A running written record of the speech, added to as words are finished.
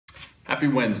Happy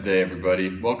Wednesday,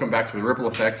 everybody. Welcome back to The Ripple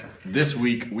Effect. This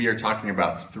week, we are talking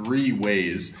about 3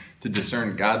 ways to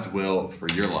discern God's will for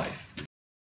your life.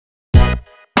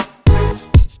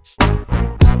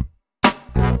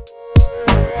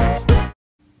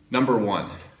 Number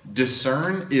 1,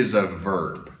 discern is a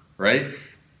verb, right?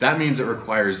 That means it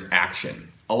requires action.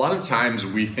 A lot of times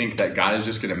we think that God is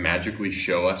just going to magically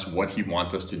show us what He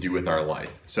wants us to do with our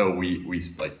life. So we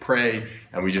pray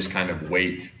and we just kind of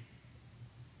wait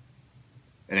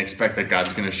and expect that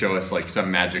God's going to show us like some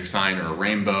magic sign or a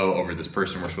rainbow over this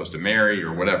person we're supposed to marry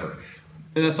or whatever.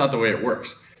 And that's not the way it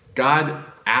works. God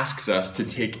asks us to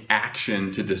take action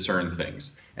to discern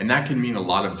things. And that can mean a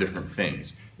lot of different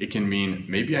things. It can mean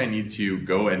maybe I need to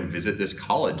go and visit this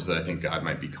college that I think God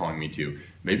might be calling me to.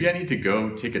 Maybe I need to go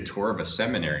take a tour of a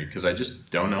seminary because I just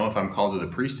don't know if I'm called to the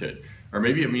priesthood. Or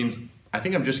maybe it means I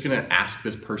think I'm just going to ask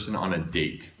this person on a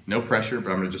date. No pressure,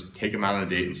 but I'm going to just take them out on a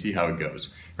date and see how it goes,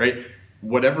 right?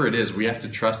 Whatever it is, we have to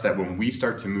trust that when we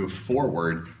start to move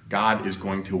forward, God is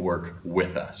going to work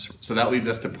with us. So that leads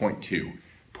us to point 2.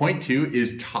 Point 2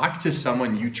 is talk to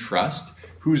someone you trust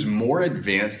who's more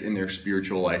advanced in their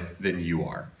spiritual life than you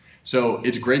are. So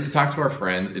it's great to talk to our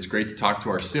friends, it's great to talk to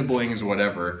our siblings,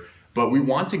 whatever, but we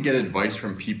want to get advice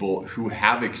from people who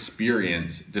have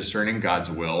experience discerning God's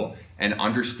will and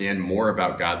understand more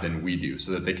about God than we do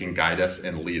so that they can guide us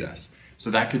and lead us. So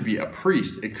that could be a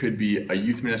priest, it could be a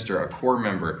youth minister, a core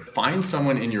member. Find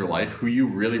someone in your life who you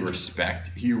really respect,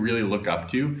 who you really look up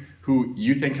to, who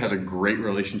you think has a great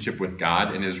relationship with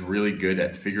God and is really good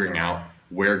at figuring out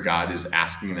where God is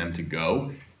asking them to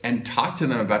go, and talk to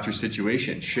them about your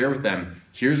situation. Share with them,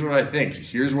 here's what I think,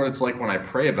 here's what it's like when I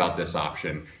pray about this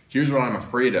option, here's what I'm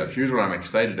afraid of, here's what I'm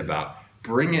excited about.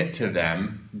 Bring it to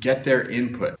them, get their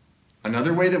input.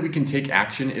 Another way that we can take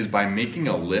action is by making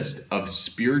a list of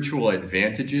spiritual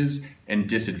advantages and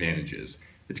disadvantages.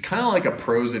 It's kind of like a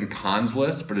pros and cons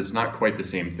list, but it's not quite the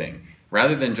same thing.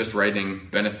 Rather than just writing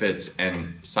benefits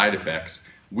and side effects,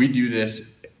 we do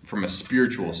this from a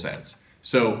spiritual sense.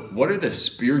 So what are the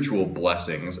spiritual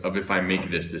blessings of if I make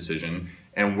this decision,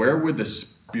 and where would the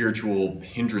spiritual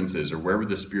hindrances or where would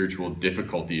the spiritual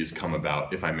difficulties come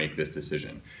about if I make this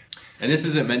decision? And this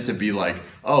isn't meant to be like,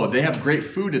 oh, they have great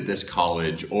food at this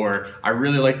college, or I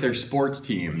really like their sports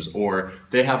teams, or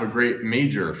they have a great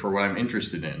major for what I'm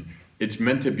interested in. It's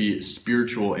meant to be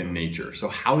spiritual in nature. So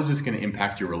how is this going to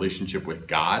impact your relationship with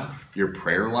God, your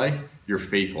prayer life, your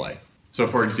faith life? So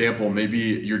for example, maybe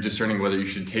you're discerning whether you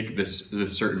should take this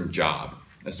certain job.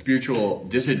 A spiritual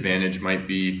disadvantage might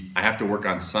be, I have to work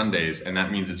on Sundays, and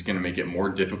that means it's going to make it more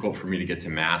difficult for me to get to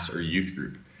Mass or youth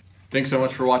group. Thanks so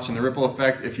much for watching The Ripple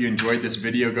Effect. If you enjoyed this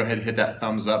video, go ahead and hit that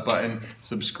thumbs up button,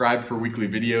 subscribe for weekly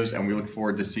videos, and we look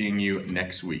forward to seeing you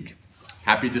next week.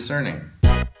 Happy discerning.